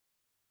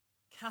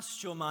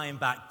Cast your mind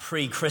back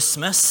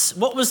pre-Christmas.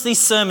 What was the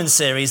sermon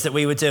series that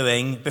we were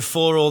doing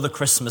before all the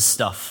Christmas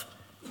stuff?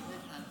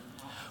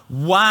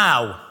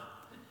 Wow.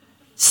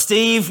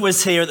 Steve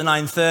was here at the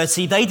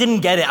 9:30. They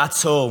didn't get it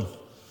at all.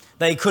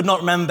 They could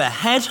not remember.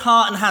 Head,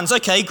 heart, and hands.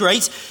 Okay,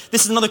 great.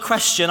 This is another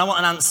question. I want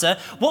an answer.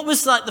 What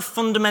was like the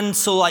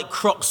fundamental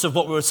crux of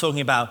what we were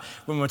talking about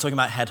when we were talking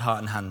about head, heart,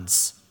 and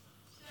hands?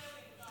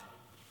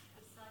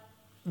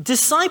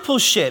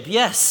 Discipleship,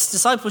 yes,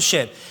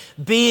 discipleship.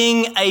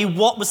 Being a,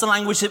 what was the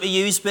language that we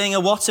used? Being a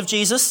what of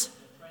Jesus?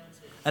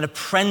 An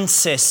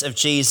apprentice of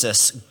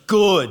Jesus.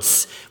 Good.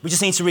 We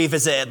just need to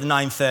revisit it at the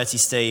 9:30,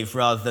 Steve,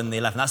 rather than the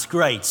 11. That's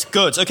great.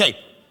 Good. Okay.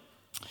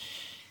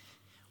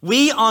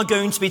 We are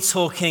going to be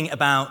talking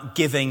about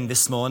giving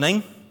this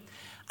morning.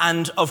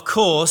 And of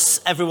course,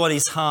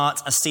 everybody's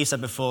heart, as Steve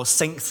said before,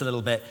 sinks a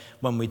little bit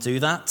when we do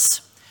that.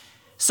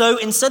 So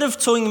instead of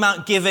talking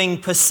about giving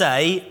per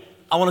se,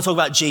 I want to talk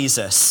about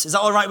Jesus. Is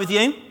that all right with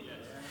you?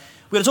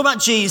 We're going to talk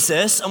about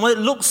Jesus and what it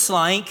looks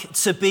like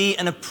to be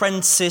an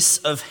apprentice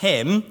of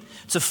him,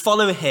 to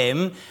follow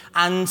him,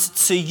 and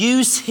to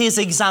use his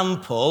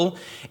example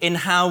in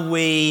how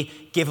we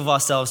give of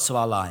ourselves to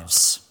our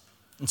lives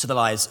and to the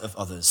lives of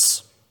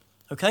others.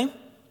 Okay?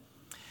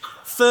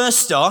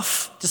 First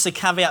off, just a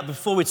caveat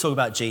before we talk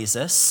about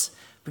Jesus,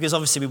 because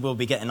obviously we will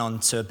be getting on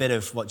to a bit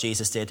of what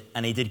Jesus did,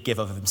 and he did give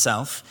of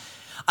himself.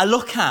 I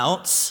look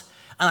out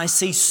and I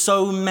see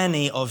so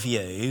many of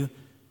you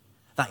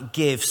that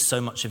give so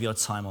much of your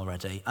time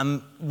already.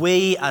 And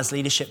we as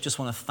leadership just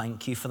want to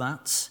thank you for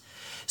that.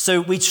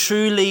 So we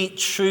truly,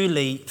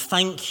 truly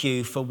thank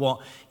you for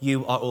what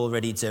you are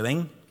already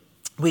doing.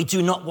 We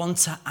do not want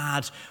to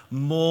add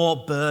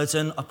more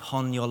burden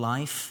upon your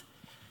life.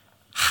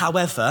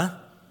 However,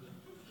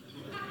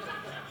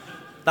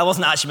 that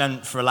wasn't actually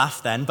meant for a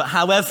laugh then, but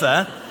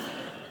however,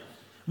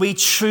 we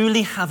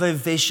truly have a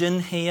vision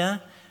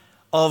here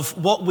of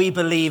what we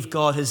believe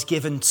God has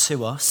given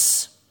to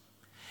us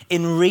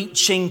in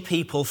reaching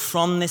people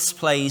from this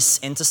place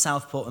into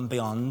Southport and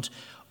beyond,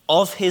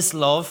 of his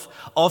love,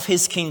 of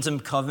his kingdom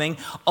coming,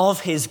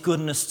 of his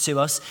goodness to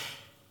us.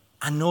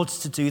 And in order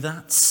to do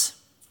that,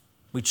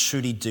 we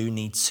truly do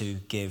need to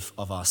give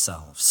of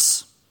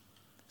ourselves.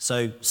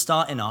 So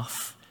starting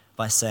off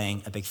by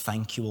saying a big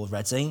thank you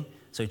already.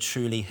 So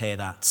truly hear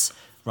that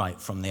right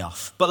from the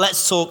off. But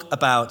let's talk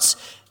about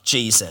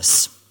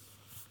Jesus.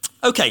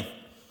 Okay.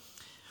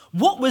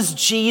 What was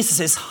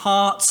Jesus'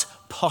 heart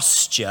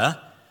posture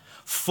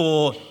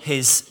for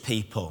his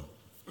people?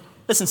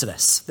 Listen to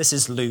this. This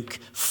is Luke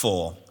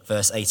 4,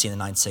 verse 18 and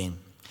 19.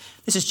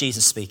 This is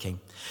Jesus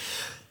speaking.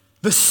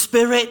 The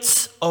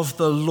Spirit of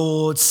the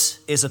Lord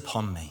is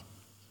upon me,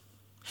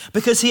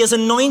 because he has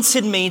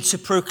anointed me to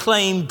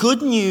proclaim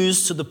good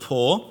news to the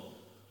poor.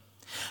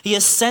 He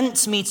has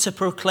sent me to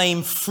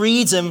proclaim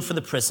freedom for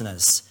the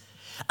prisoners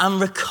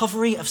and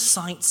recovery of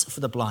sight for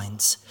the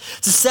blind,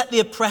 to set the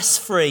oppressed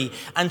free,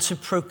 and to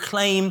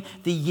proclaim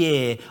the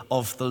year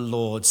of the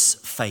Lord's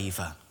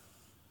favour.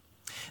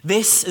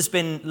 This has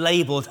been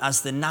labelled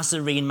as the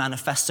Nazarene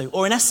Manifesto,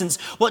 or in essence,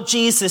 what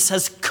Jesus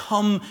has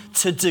come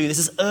to do. This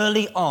is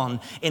early on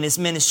in his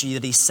ministry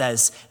that he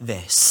says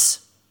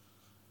this.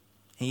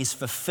 He's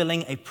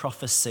fulfilling a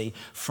prophecy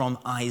from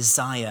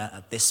Isaiah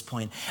at this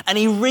point. And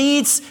he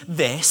reads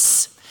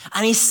this,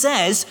 and he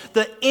says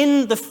that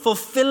in the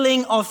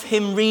fulfilling of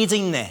him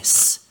reading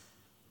this,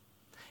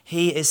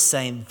 he is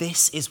saying,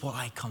 this is what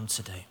I come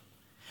to do.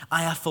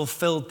 I have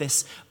fulfilled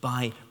this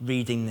by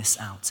reading this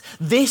out.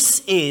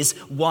 This is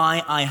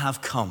why I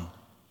have come.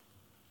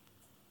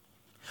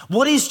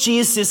 What is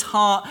Jesus'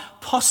 heart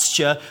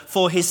posture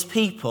for his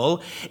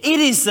people? It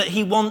is that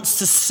he wants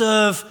to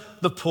serve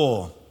the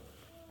poor.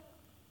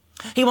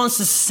 He wants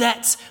to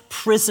set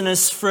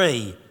prisoners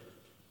free.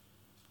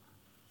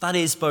 That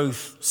is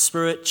both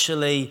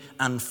spiritually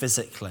and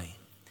physically.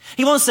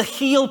 He wants to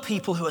heal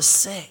people who are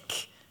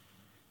sick.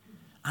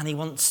 And he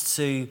wants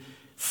to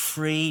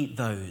free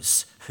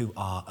those who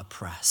are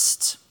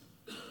oppressed.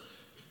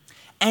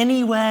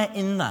 Anywhere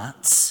in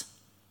that,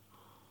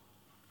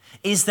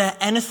 is there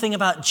anything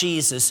about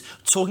Jesus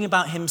talking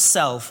about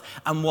himself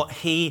and what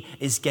he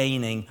is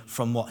gaining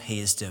from what he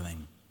is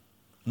doing?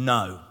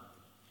 No.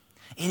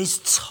 It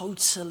is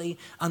totally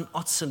and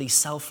utterly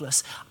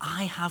selfless.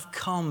 I have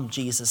come,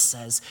 Jesus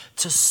says,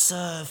 to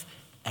serve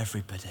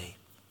everybody.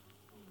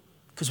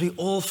 Because we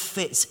all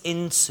fit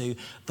into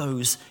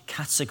those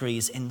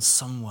categories in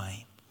some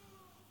way.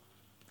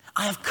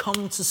 I have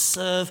come to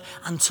serve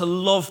and to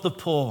love the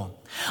poor.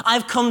 I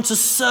have come to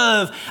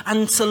serve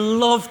and to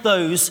love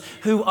those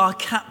who are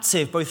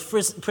captive, both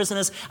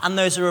prisoners and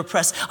those who are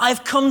oppressed. I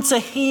have come to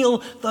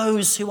heal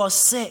those who are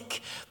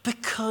sick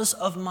because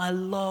of my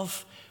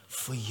love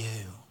for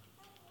you.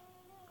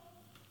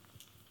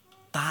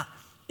 That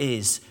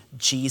is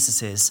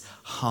Jesus'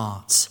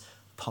 heart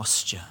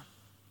posture.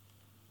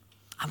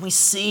 And we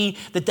see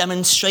the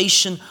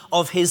demonstration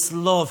of his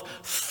love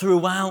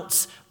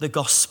throughout the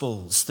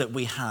Gospels that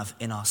we have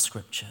in our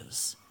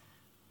scriptures.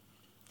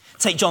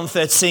 Take John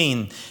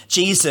 13,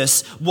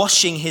 Jesus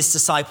washing his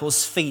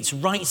disciples' feet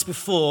right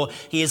before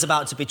he is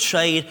about to be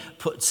betrayed,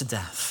 put to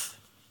death.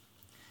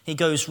 He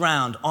goes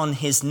round on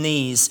his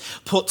knees,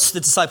 puts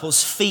the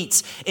disciples'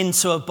 feet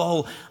into a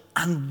bowl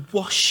and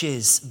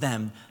washes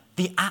them.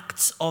 The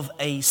act of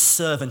a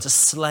servant, a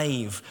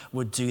slave,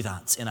 would do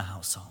that in a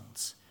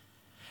household.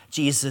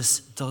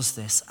 Jesus does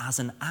this as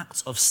an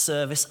act of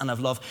service and of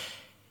love.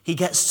 He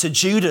gets to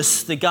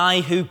Judas, the guy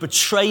who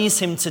betrays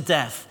him to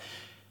death.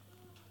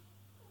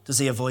 Does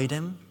he avoid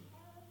him?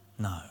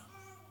 No.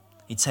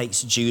 He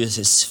takes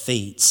Judas's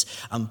feet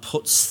and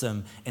puts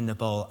them in the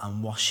bowl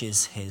and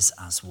washes his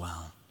as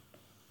well.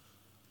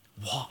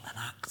 What an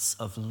act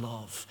of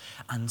love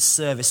and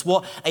service.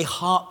 What a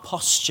heart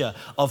posture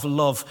of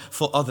love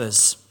for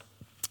others.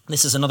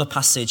 This is another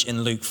passage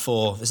in Luke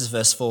 4. This is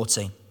verse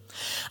 40.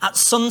 At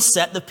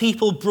sunset, the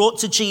people brought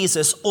to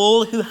Jesus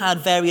all who had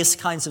various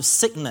kinds of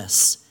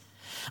sickness,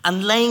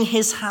 and laying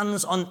his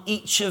hands on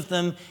each of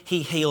them,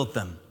 he healed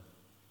them.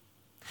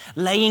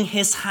 Laying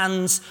his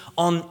hands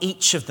on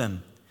each of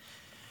them.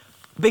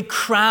 A big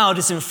crowd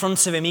is in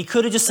front of him. He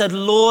could have just said,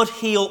 Lord,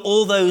 heal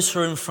all those who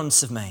are in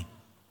front of me.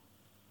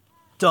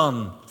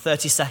 Done.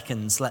 30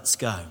 seconds, let's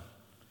go.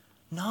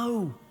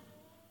 No.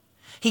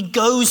 He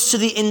goes to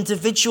the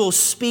individual,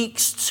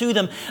 speaks to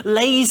them,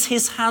 lays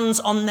his hands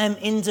on them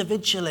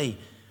individually,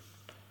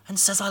 and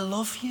says, I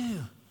love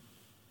you.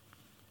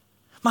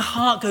 My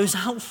heart goes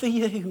out for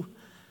you.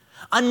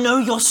 I know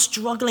you're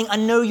struggling. I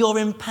know you're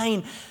in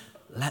pain.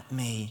 Let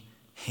me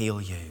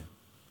heal you.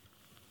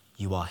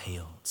 You are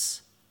healed.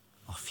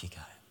 Off you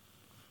go.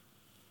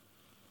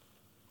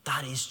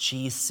 That is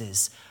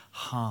Jesus'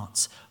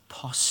 heart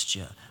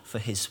posture for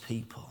his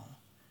people.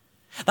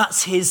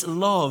 That's his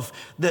love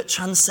that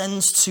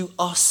transcends to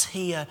us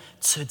here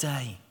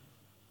today.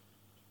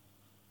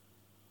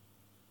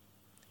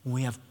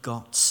 We have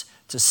got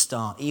to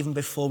start, even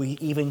before we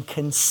even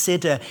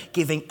consider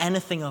giving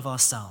anything of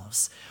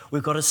ourselves,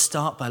 we've got to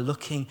start by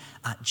looking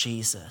at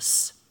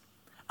Jesus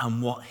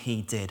and what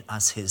he did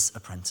as his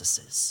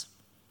apprentices.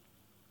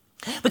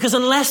 Because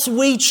unless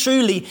we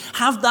truly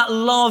have that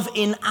love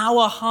in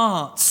our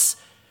hearts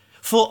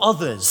for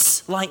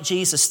others like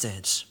Jesus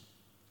did,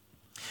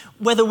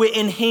 whether we're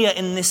in here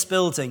in this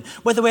building,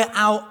 whether we're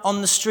out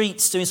on the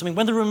streets doing something,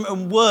 whether we're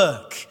in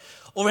work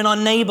or in our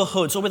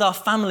neighborhoods or with our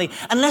family,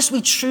 unless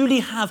we truly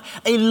have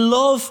a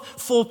love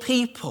for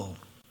people,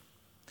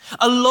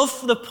 a love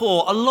for the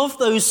poor, a love for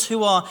those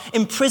who are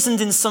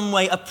imprisoned in some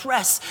way,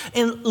 oppressed,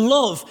 in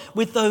love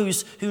with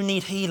those who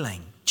need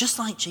healing, just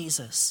like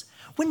Jesus,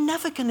 we're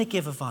never going to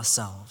give of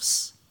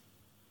ourselves.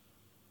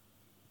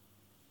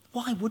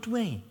 Why would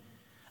we?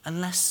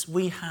 Unless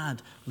we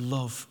had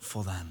love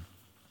for them.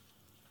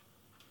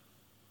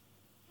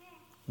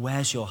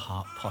 Where's your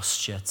heart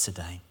posture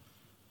today?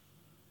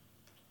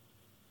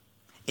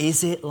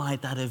 Is it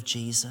like that of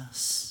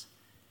Jesus?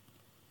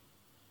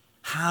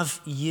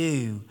 Have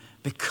you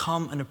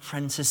become an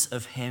apprentice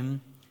of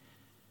him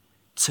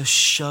to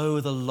show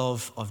the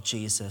love of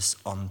Jesus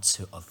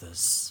onto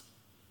others?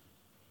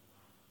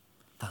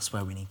 That's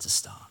where we need to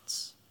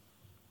start.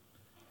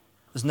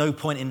 There's no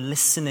point in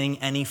listening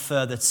any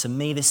further to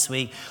me this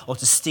week or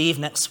to Steve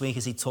next week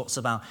as he talks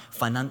about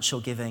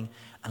financial giving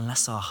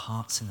unless our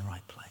heart's in the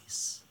right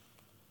place.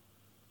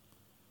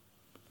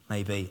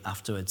 Maybe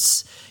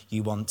afterwards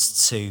you want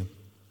to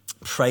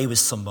pray with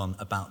someone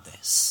about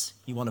this.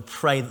 You want to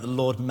pray that the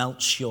Lord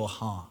melts your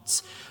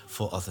heart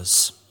for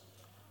others.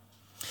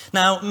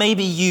 Now,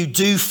 maybe you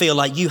do feel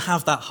like you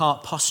have that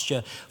heart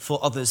posture for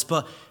others,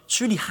 but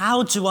truly,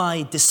 how do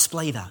I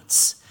display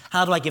that?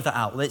 How do I give that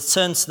out? Well, let's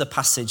turn to the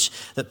passage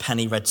that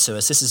Penny read to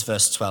us. This is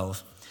verse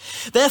 12.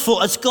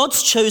 Therefore, as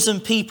God's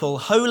chosen people,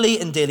 holy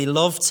and dearly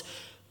loved,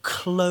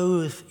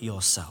 clothe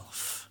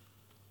yourself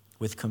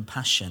with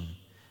compassion,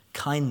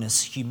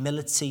 kindness,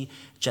 humility,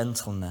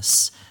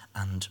 gentleness,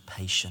 and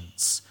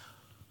patience.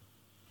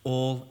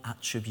 All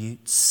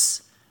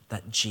attributes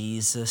that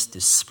Jesus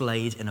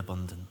displayed in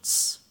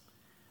abundance,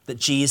 that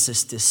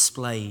Jesus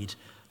displayed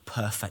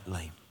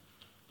perfectly.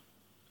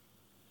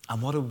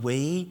 And what are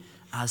we,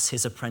 as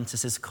his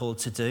apprentices, called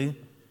to do?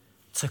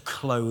 To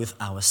clothe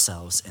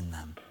ourselves in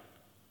them.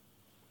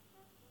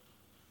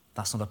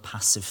 That's not a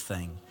passive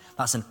thing.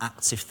 That's an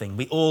active thing.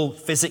 We all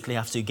physically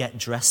have to get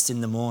dressed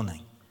in the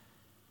morning.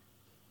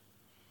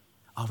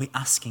 Are we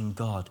asking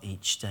God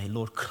each day,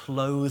 Lord,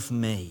 clothe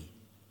me.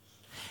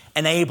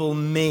 Enable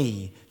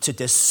me to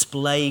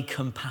display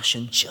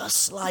compassion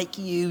just like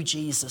you,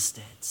 Jesus,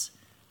 did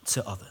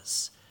to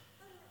others.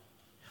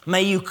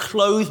 May you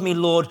clothe me,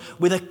 Lord,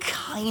 with a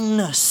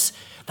kindness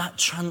that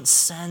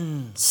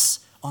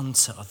transcends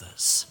onto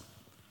others.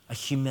 A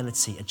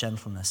humility, a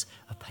gentleness,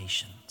 a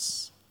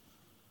patience.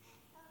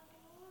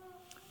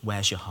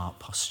 Where's your heart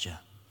posture?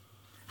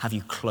 Have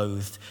you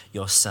clothed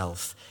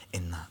yourself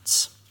in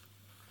that?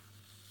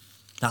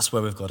 That's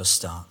where we've got to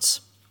start.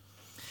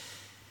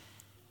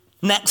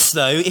 Next,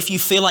 though, if you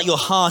feel like your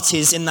heart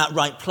is in that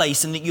right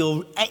place and that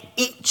you're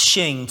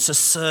itching to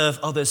serve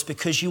others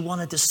because you want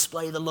to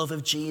display the love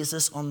of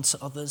Jesus onto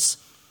others,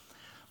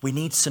 we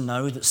need to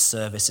know that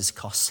service is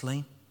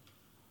costly.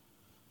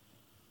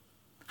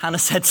 Hannah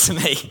said to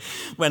me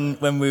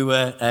when we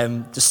were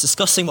just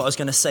discussing what I was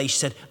going to say, she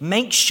said,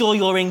 "Make sure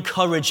you're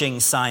encouraging,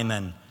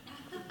 Simon."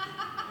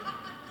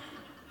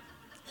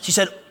 She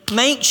said,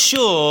 "Make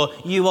sure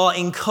you are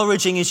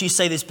encouraging as you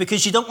say this,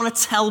 because you don't want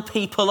to tell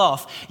people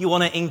off. You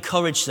want to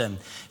encourage them."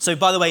 So,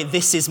 by the way,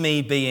 this is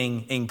me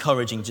being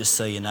encouraging, just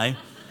so you know.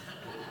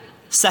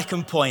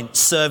 Second point,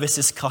 service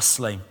is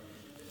costly.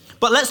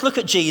 But let's look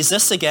at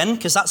Jesus again,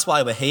 because that's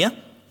why we're here.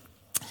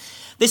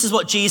 This is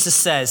what Jesus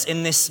says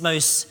in this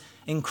most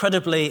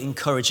incredibly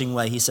encouraging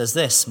way. He says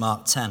this,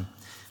 Mark 10,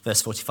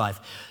 verse 45.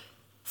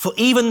 "For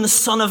even the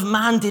Son of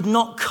Man did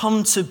not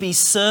come to be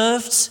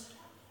served,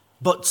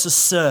 but to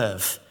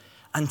serve,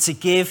 and to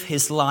give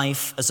his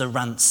life as a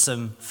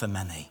ransom for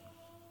many."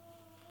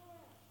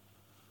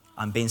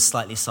 I'm being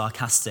slightly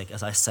sarcastic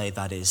as I say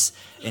that is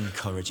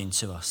encouraging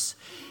to us.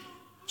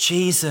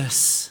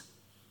 Jesus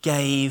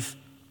gave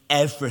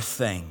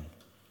everything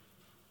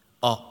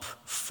up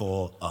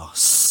for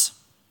us.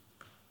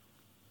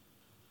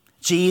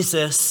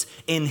 Jesus,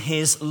 in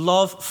his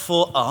love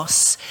for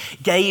us,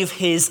 gave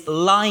his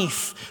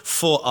life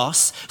for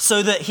us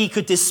so that he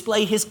could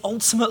display his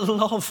ultimate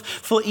love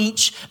for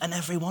each and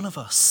every one of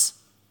us.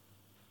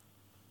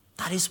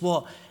 That is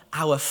what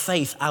our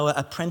faith, our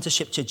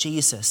apprenticeship to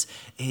Jesus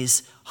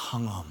is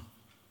hung on.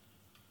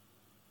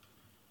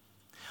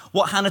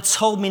 What Hannah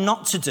told me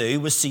not to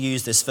do was to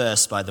use this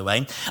verse, by the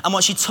way. And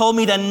what she told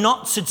me then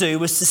not to do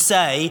was to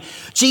say,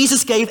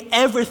 Jesus gave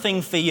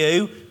everything for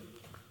you.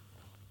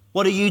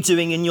 What are you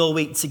doing in your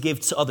week to give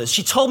to others?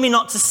 She told me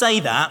not to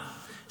say that,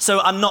 so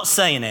I'm not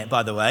saying it,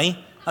 by the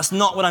way. That's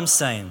not what I'm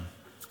saying.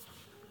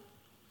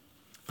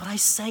 But I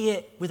say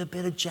it with a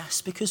bit of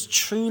jest, because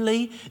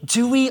truly,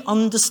 do we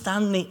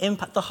understand the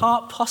impact, the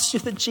heart posture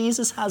that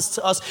Jesus has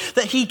to us,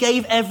 that he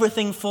gave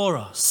everything for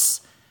us?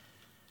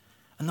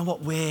 And then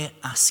what we're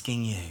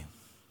asking you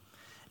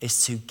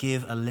is to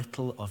give a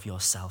little of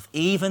yourself,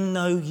 even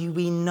though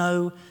we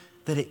know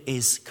that it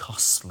is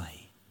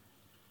costly,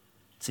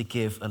 to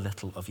give a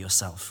little of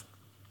yourself.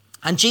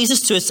 And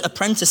Jesus to his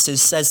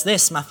apprentices says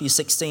this, Matthew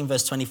 16,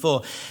 verse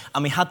 24.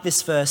 And we had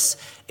this verse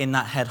in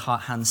that Head,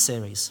 Heart, Hand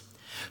series.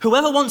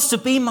 "Whoever wants to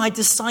be my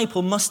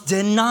disciple must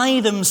deny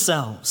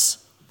themselves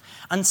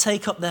and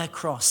take up their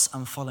cross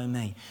and follow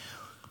me."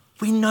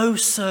 We know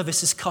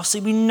service is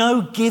costly. We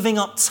know giving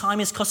up time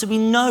is costly. We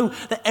know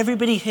that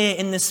everybody here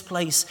in this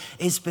place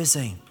is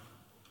busy.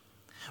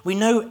 We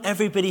know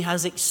everybody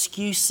has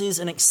excuses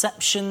and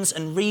exceptions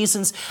and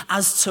reasons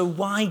as to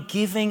why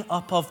giving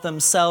up of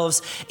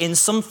themselves in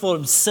some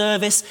form of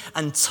service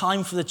and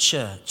time for the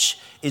church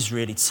is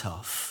really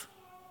tough.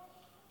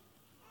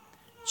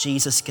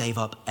 Jesus gave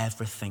up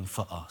everything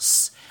for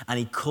us, and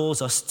he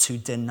calls us to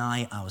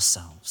deny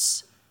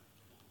ourselves.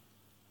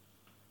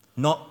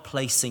 Not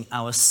placing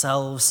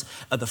ourselves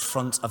at the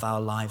front of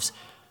our lives,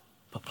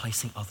 but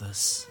placing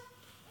others.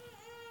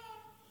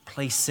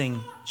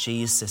 Placing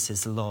Jesus,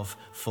 his love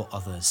for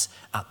others,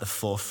 at the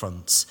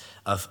forefront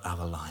of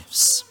our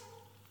lives.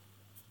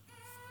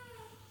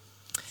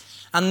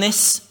 And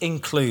this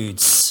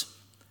includes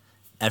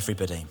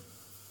everybody.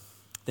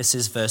 This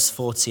is verse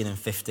 14 and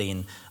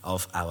 15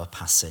 of our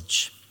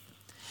passage.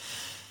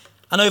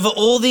 "And over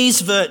all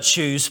these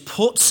virtues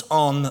put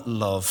on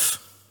love,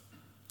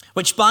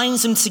 which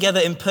binds them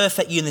together in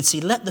perfect unity.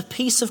 Let the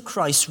peace of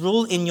Christ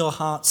rule in your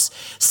hearts,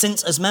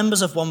 since as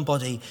members of one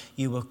body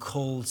you were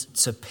called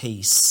to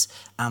peace,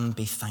 and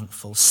be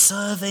thankful."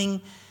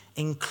 Serving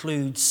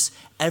includes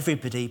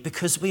everybody,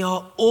 because we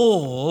are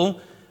all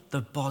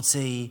the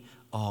body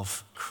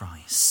of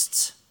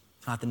Christ.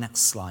 Can I have the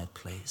next slide,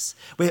 please?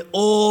 We're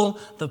all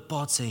the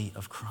body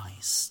of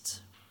Christ.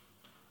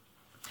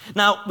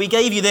 Now, we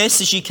gave you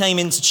this as you came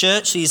into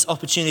church, these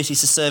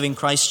opportunities to serve in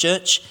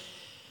Christchurch.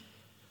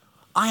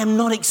 I am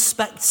not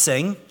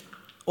expecting,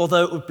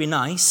 although it would be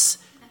nice,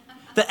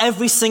 that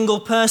every single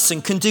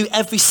person can do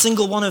every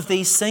single one of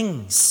these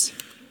things.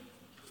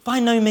 By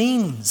no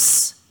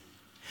means.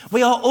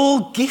 We are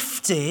all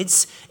gifted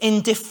in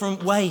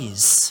different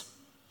ways.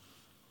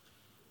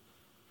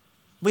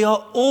 We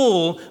are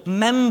all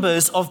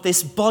members of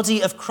this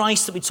body of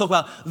Christ that we talk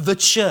about, the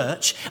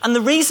church. And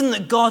the reason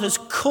that God has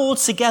called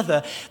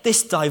together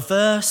this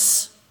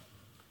diverse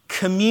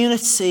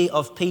community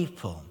of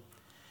people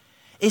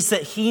is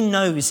that he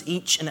knows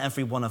each and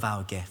every one of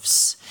our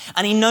gifts.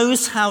 And he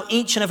knows how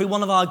each and every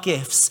one of our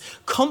gifts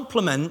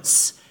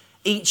complements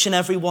each and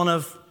every one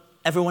of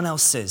everyone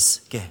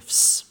else's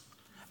gifts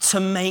to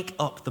make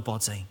up the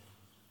body.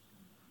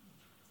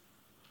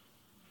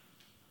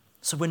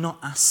 So we're not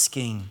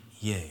asking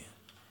you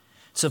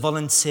to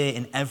volunteer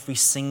in every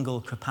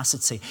single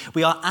capacity.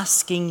 We are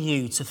asking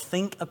you to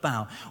think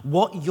about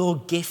what your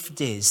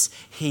gift is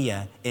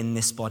here in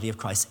this body of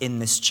Christ, in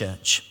this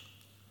church.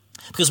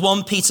 Because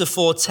 1 Peter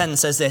 4:10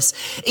 says this,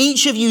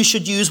 "Each of you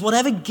should use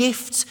whatever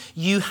gift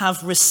you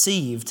have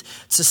received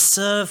to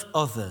serve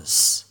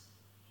others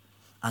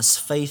as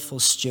faithful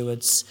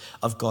stewards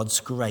of God's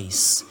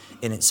grace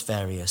in its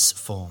various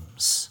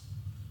forms."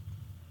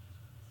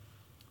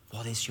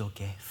 What is your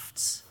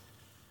gift?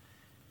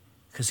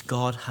 Because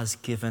God has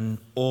given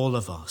all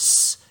of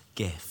us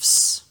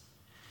gifts.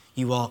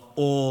 You are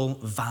all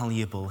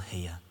valuable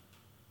here.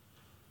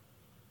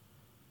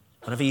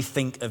 Whatever you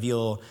think of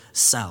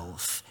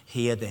yourself,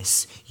 hear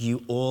this.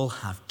 You all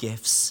have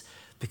gifts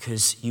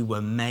because you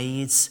were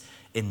made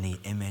in the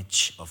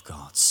image of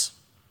God.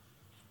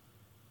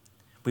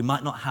 We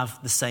might not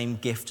have the same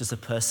gift as the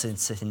person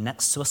sitting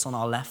next to us on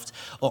our left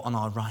or on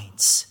our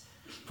right,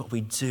 but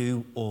we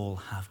do all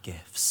have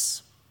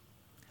gifts.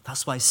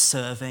 That's why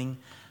serving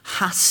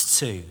has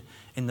to,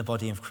 in the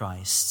body of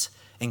Christ,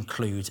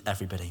 include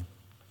everybody.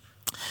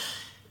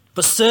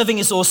 But serving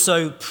is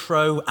also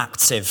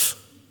proactive.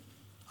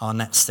 Our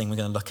next thing we're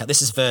going to look at.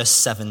 This is verse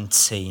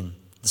 17,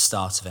 the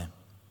start of it.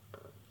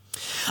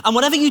 And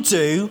whatever you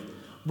do,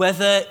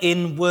 whether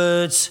in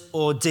words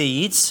or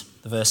deeds,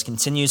 the verse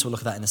continues, we'll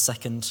look at that in a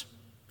second.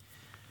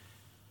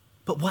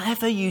 But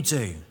whatever you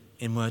do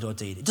in word or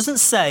deed, it doesn't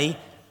say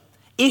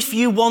if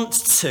you want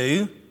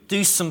to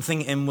do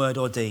something in word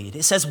or deed.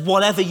 It says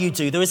whatever you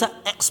do. There is that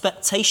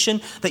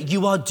expectation that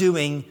you are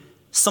doing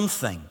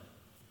something.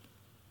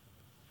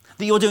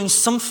 That you're doing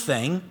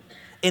something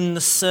in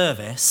the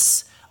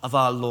service of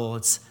our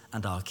Lord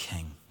and our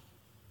King.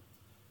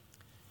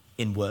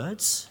 In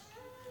words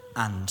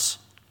and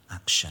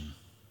action,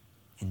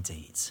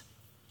 indeed.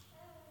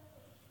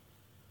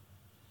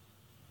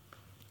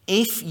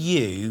 If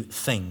you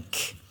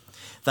think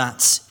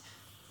that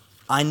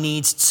I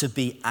need to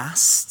be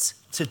asked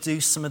to do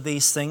some of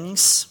these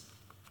things,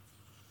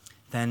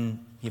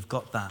 then you've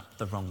got that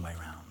the wrong way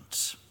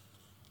round.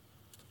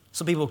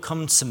 Some people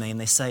come to me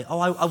and they say,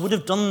 I would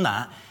have done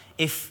that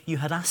if you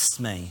had asked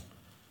me.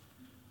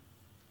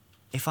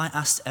 If I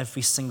asked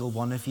every single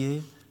one of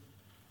you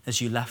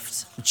as you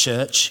left the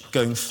church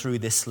going through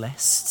this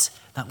list,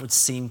 that would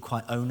seem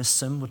quite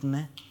onersome, wouldn't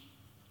it?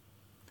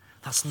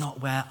 That's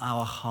not where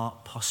our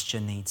heart posture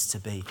needs to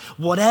be.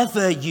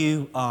 Whatever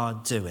you are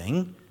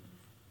doing,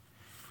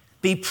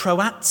 be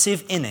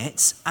proactive in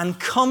it and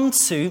come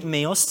to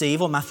me or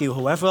Steve or Matthew,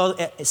 whoever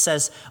it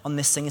says on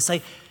this thing, and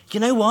say, you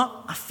know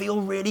what? I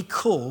feel really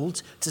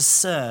called to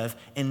serve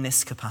in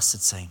this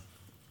capacity.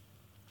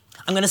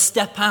 I'm going to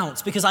step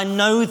out because I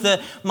know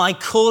that my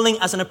calling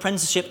as an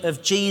apprenticeship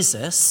of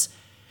Jesus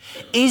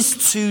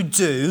is to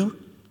do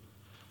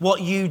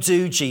what you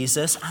do,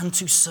 Jesus, and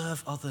to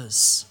serve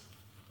others.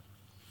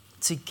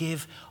 To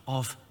give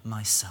of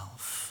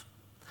myself.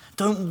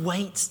 Don't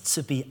wait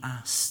to be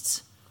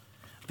asked.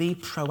 Be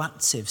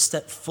proactive.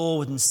 Step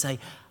forward and say,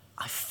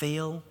 I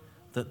feel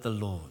that the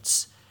Lord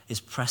is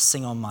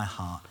pressing on my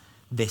heart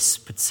this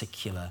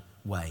particular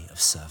way of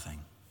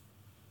serving.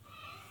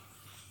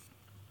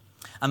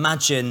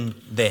 Imagine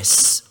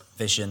this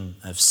vision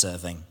of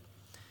serving.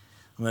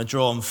 I'm going to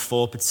draw on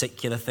 4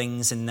 particular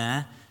things in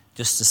there,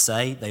 just to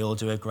say they all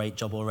do a great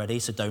job already,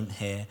 so don't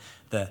hear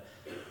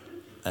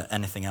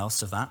anything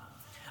else of that.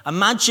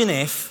 Imagine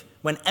if,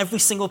 when every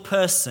single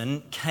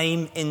person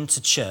came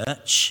into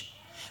church,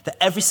 that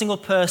every single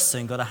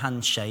person got a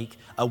handshake,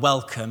 a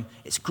welcome.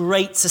 It's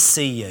great to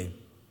see you.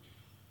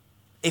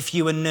 If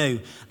you are new,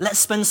 let's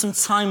spend some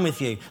time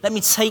with you. Let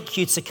me take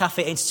you to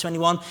Cafe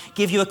 8021,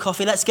 give you a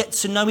coffee. Let's get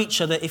to know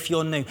each other if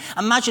you're new.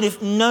 Imagine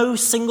if no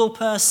single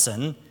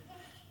person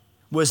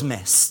was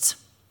missed.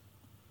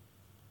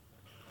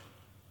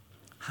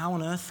 How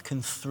on earth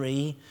can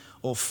 3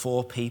 or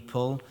 4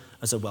 people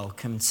as a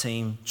welcome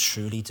team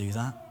truly do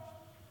that?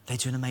 They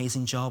do an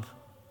amazing job.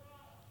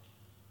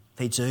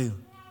 They do.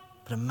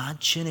 But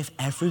imagine if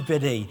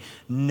everybody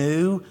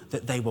knew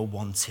that they were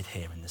wanted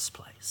here in this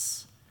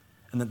place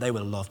and that they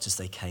were loved as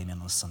they came in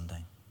on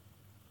Sunday.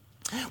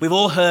 We've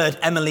all heard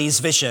Emily's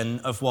vision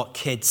of what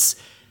kids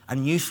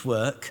and youth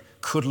work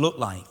could look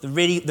like.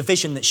 The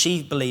vision that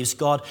she believes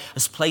God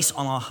has placed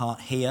on our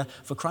heart here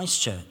for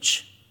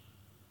Christchurch.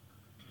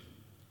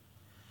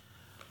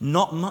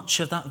 Not much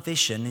of that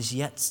vision is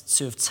yet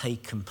to have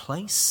taken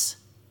place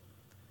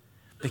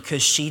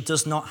because she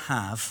does not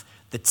have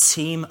the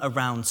team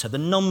around her, the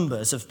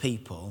numbers of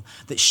people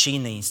that she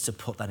needs to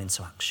put that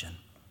into action.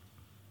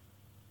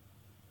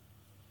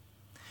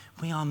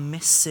 We are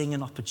missing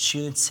an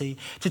opportunity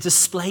to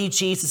display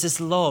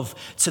Jesus' love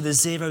to the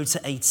 0 to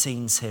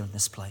 18s here in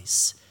this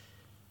place.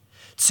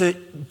 To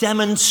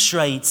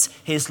demonstrate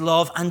his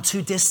love and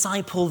to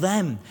disciple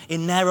them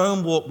in their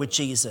own walk with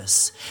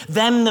Jesus.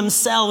 Them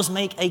themselves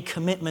make a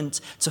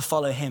commitment to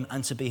follow him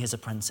and to be his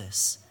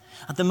apprentice.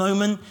 At the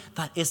moment,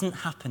 that isn't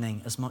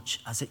happening as much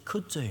as it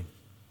could do.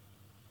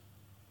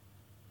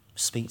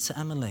 Speak to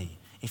Emily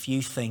if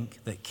you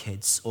think that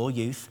kids or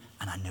youth,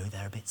 and I know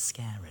they're a bit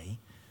scary,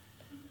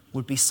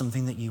 would be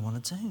something that you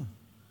want to do.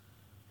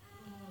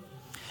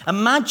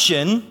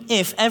 Imagine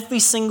if every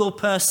single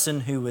person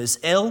who was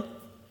ill,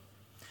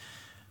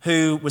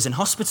 who was in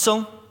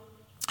hospital,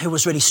 who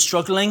was really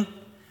struggling,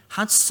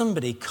 had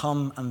somebody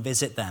come and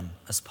visit them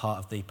as part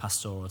of the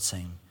pastoral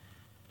team.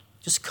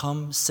 Just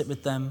come, sit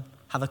with them,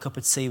 have a cup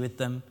of tea with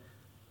them,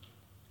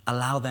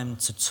 allow them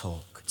to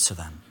talk to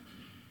them.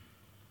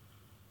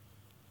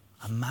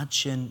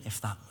 Imagine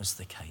if that was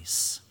the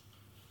case.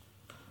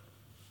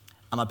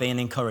 Am I being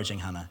encouraging,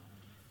 Hannah?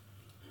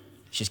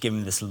 She's giving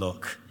me this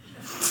look.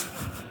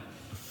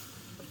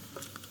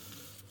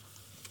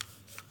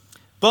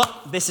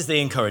 But this is the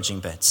encouraging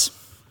bit.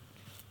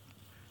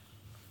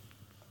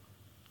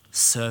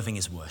 Serving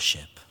is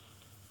worship.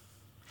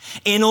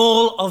 In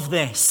all of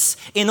this,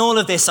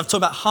 I've talked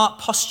about heart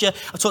posture.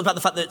 I've talked about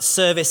the fact that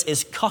service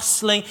is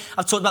costly.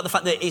 I've talked about the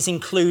fact that it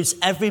includes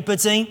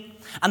everybody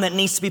and that it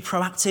needs to be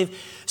proactive.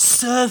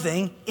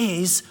 Serving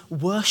is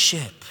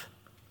worship.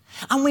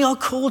 And we are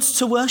called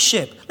to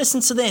worship.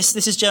 Listen to this.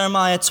 This is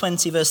Jeremiah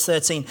 20, verse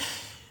 13.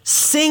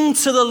 Sing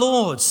to the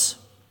Lord.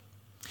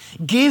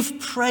 Give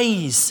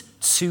praise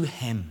to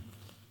him.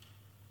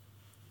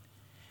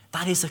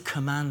 That is a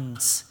command.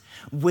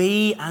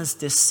 We as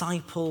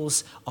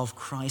disciples of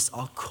Christ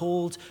are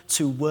called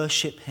to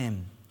worship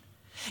him.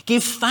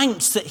 Give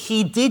thanks that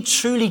he did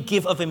truly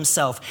give of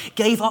himself,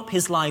 gave up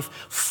his life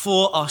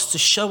for us to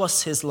show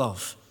us his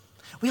love.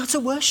 We are to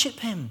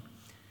worship him.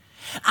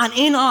 And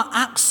in our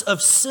acts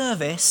of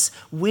service,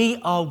 we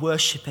are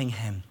worshiping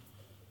him.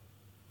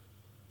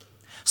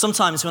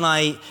 Sometimes when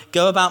I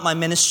go about my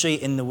ministry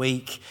in the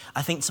week,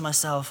 I think to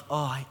myself,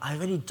 I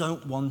really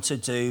don't want to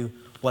do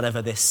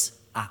whatever this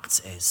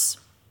act is.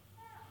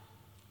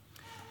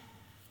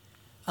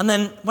 And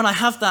then when I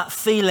have that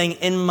feeling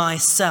in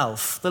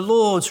myself, the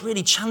Lord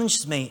really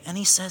challenges me and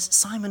he says,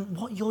 Simon,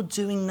 what you're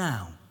doing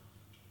now,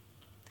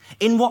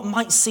 in what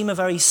might seem a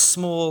very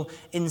small,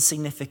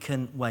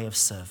 insignificant way of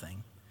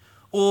serving,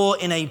 or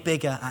in a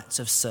bigger act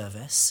of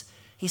service,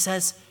 he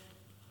says,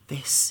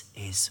 this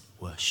is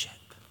worship.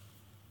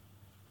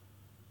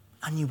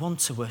 And you want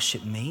to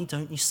worship me,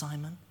 don't you,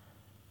 Simon?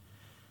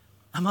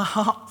 And my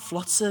heart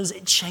flutters,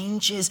 it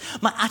changes.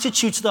 My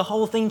attitude to the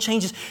whole thing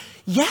changes.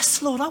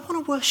 Yes, Lord, I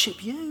want to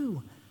worship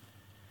you.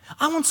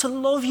 I want to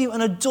love you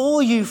and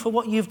adore you for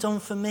what you've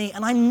done for me.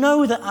 And I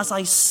know that as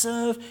I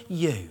serve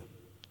you,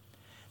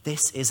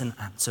 this is an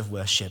act of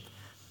worship.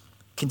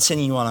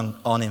 Continue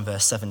on in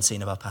verse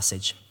 17 of our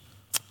passage.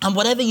 And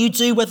whatever you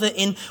do, whether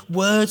in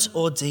words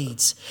or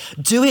deeds,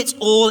 do it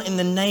all in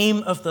the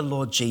name of the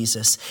Lord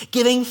Jesus,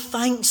 giving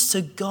thanks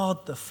to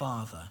God the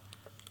Father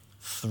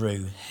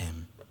through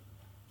him.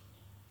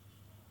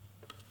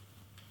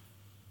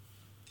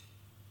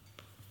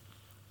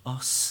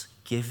 Us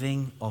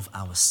giving of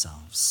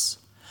ourselves,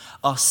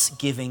 us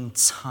giving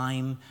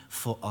time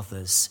for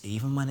others,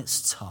 even when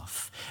it's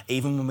tough,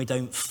 even when we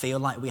don't feel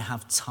like we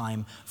have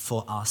time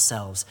for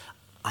ourselves.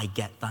 I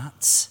get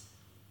that.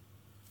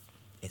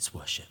 It's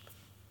worship.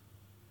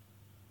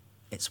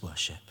 It's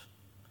worship.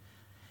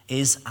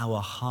 Is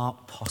our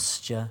heart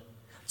posture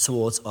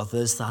towards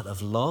others that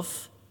of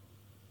love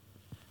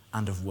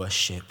and of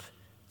worship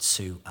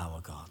to our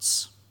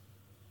gods?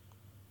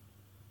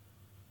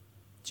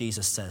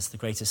 Jesus says the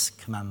greatest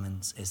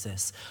commandment is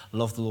this: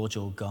 love the Lord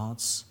your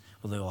God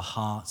with your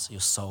heart,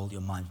 your soul,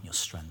 your mind, and your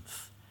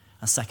strength.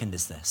 And second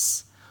is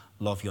this: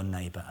 love your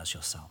neighbor as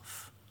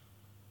yourself.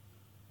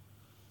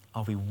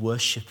 Are we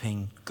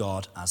worshiping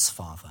God as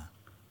Father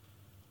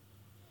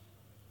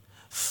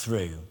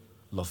through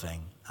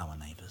loving our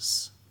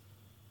neighbors?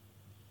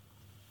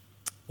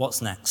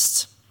 What's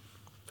next?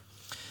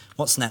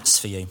 What's next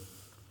for you?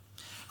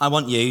 I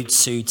want you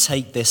to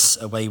take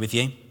this away with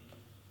you.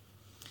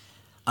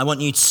 I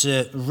want you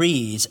to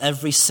read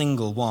every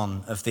single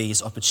one of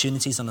these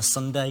opportunities on a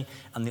Sunday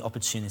and the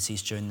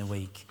opportunities during the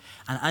week.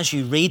 And as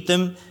you read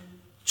them,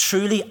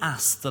 truly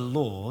ask the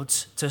Lord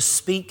to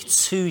speak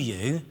to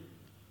you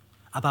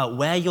about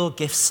where your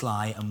gifts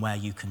lie and where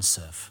you can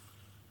serve.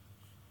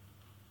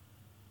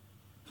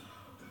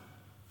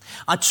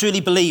 I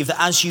truly believe that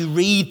as you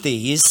read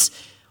these,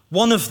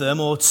 one of them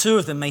or two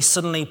of them may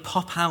suddenly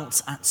pop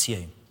out at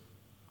you.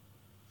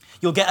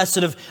 You'll get a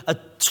sort of a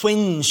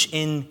twinge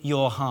in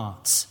your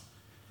heart.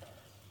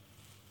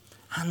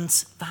 And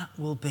that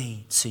will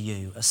be to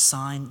you a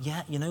sign,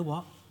 yeah, you know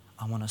what?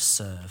 I want to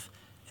serve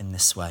in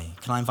this way.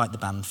 Can I invite the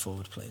band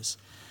forward, please?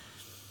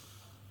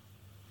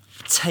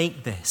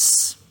 Take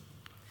this,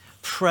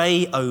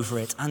 pray over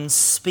it, and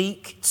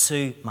speak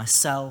to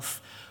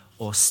myself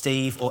or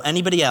Steve or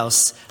anybody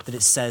else that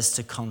it says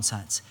to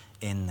contact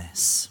in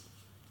this.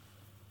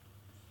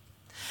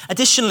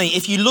 Additionally,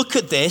 if you look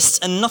at this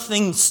and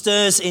nothing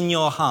stirs in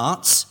your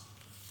heart,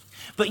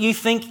 but you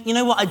think, you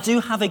know what, I do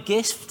have a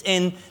gift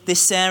in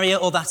this area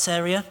or that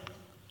area,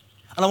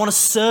 and I want to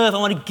serve, I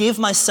want to give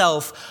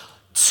myself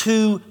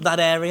to that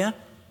area,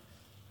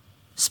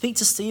 speak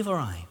to Steve or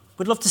I.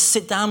 We'd love to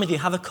sit down with you,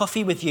 have a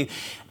coffee with you,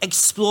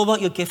 explore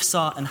what your gifts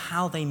are and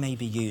how they may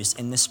be used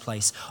in this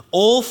place,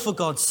 all for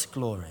God's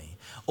glory,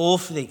 all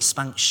for the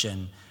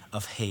expansion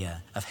of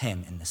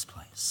him in this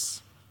place.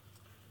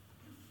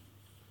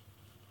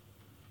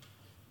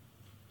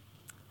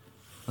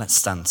 Let's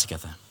stand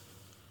together.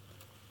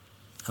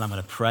 And I'm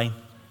going to pray.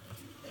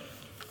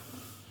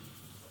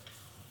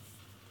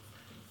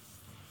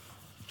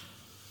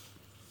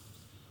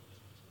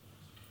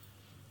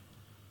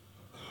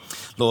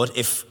 Lord,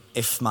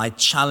 if my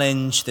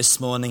challenge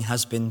this morning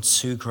has been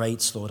too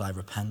great, Lord, I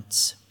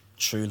repent,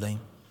 truly.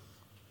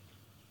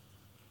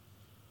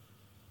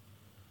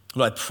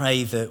 Lord, I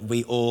pray that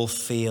we all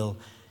feel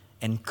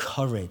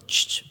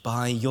encouraged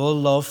by your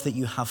love that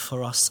you have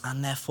for us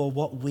and therefore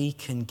what we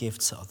can give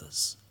to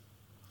others.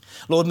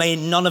 Lord, may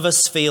none of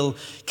us feel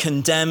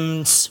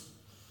condemned.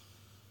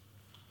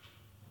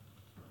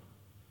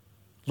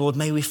 Lord,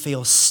 may we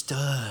feel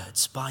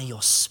stirred by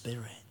your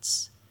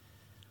Spirit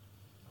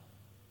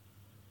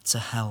to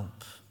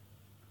help,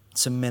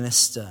 to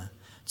minister,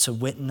 to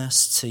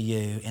witness to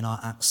you in our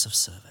acts of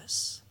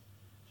service.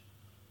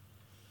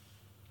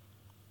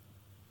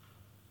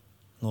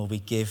 Lord, we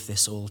give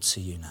this all to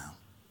you now.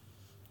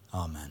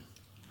 Amen.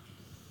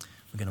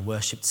 We're going to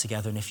worship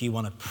together, and if you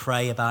want to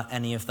pray about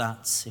any of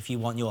that, if you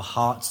want your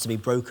hearts to be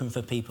broken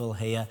for people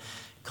here,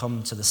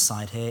 come to the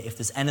side here. If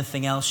there's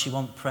anything else you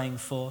want praying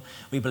for,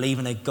 we believe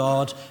in a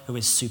God who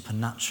is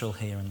supernatural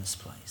here in this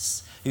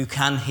place, who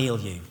can heal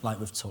you, like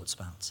we've talked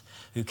about,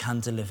 who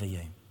can deliver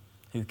you,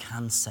 who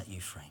can set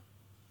you free.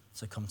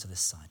 So come to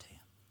this side here.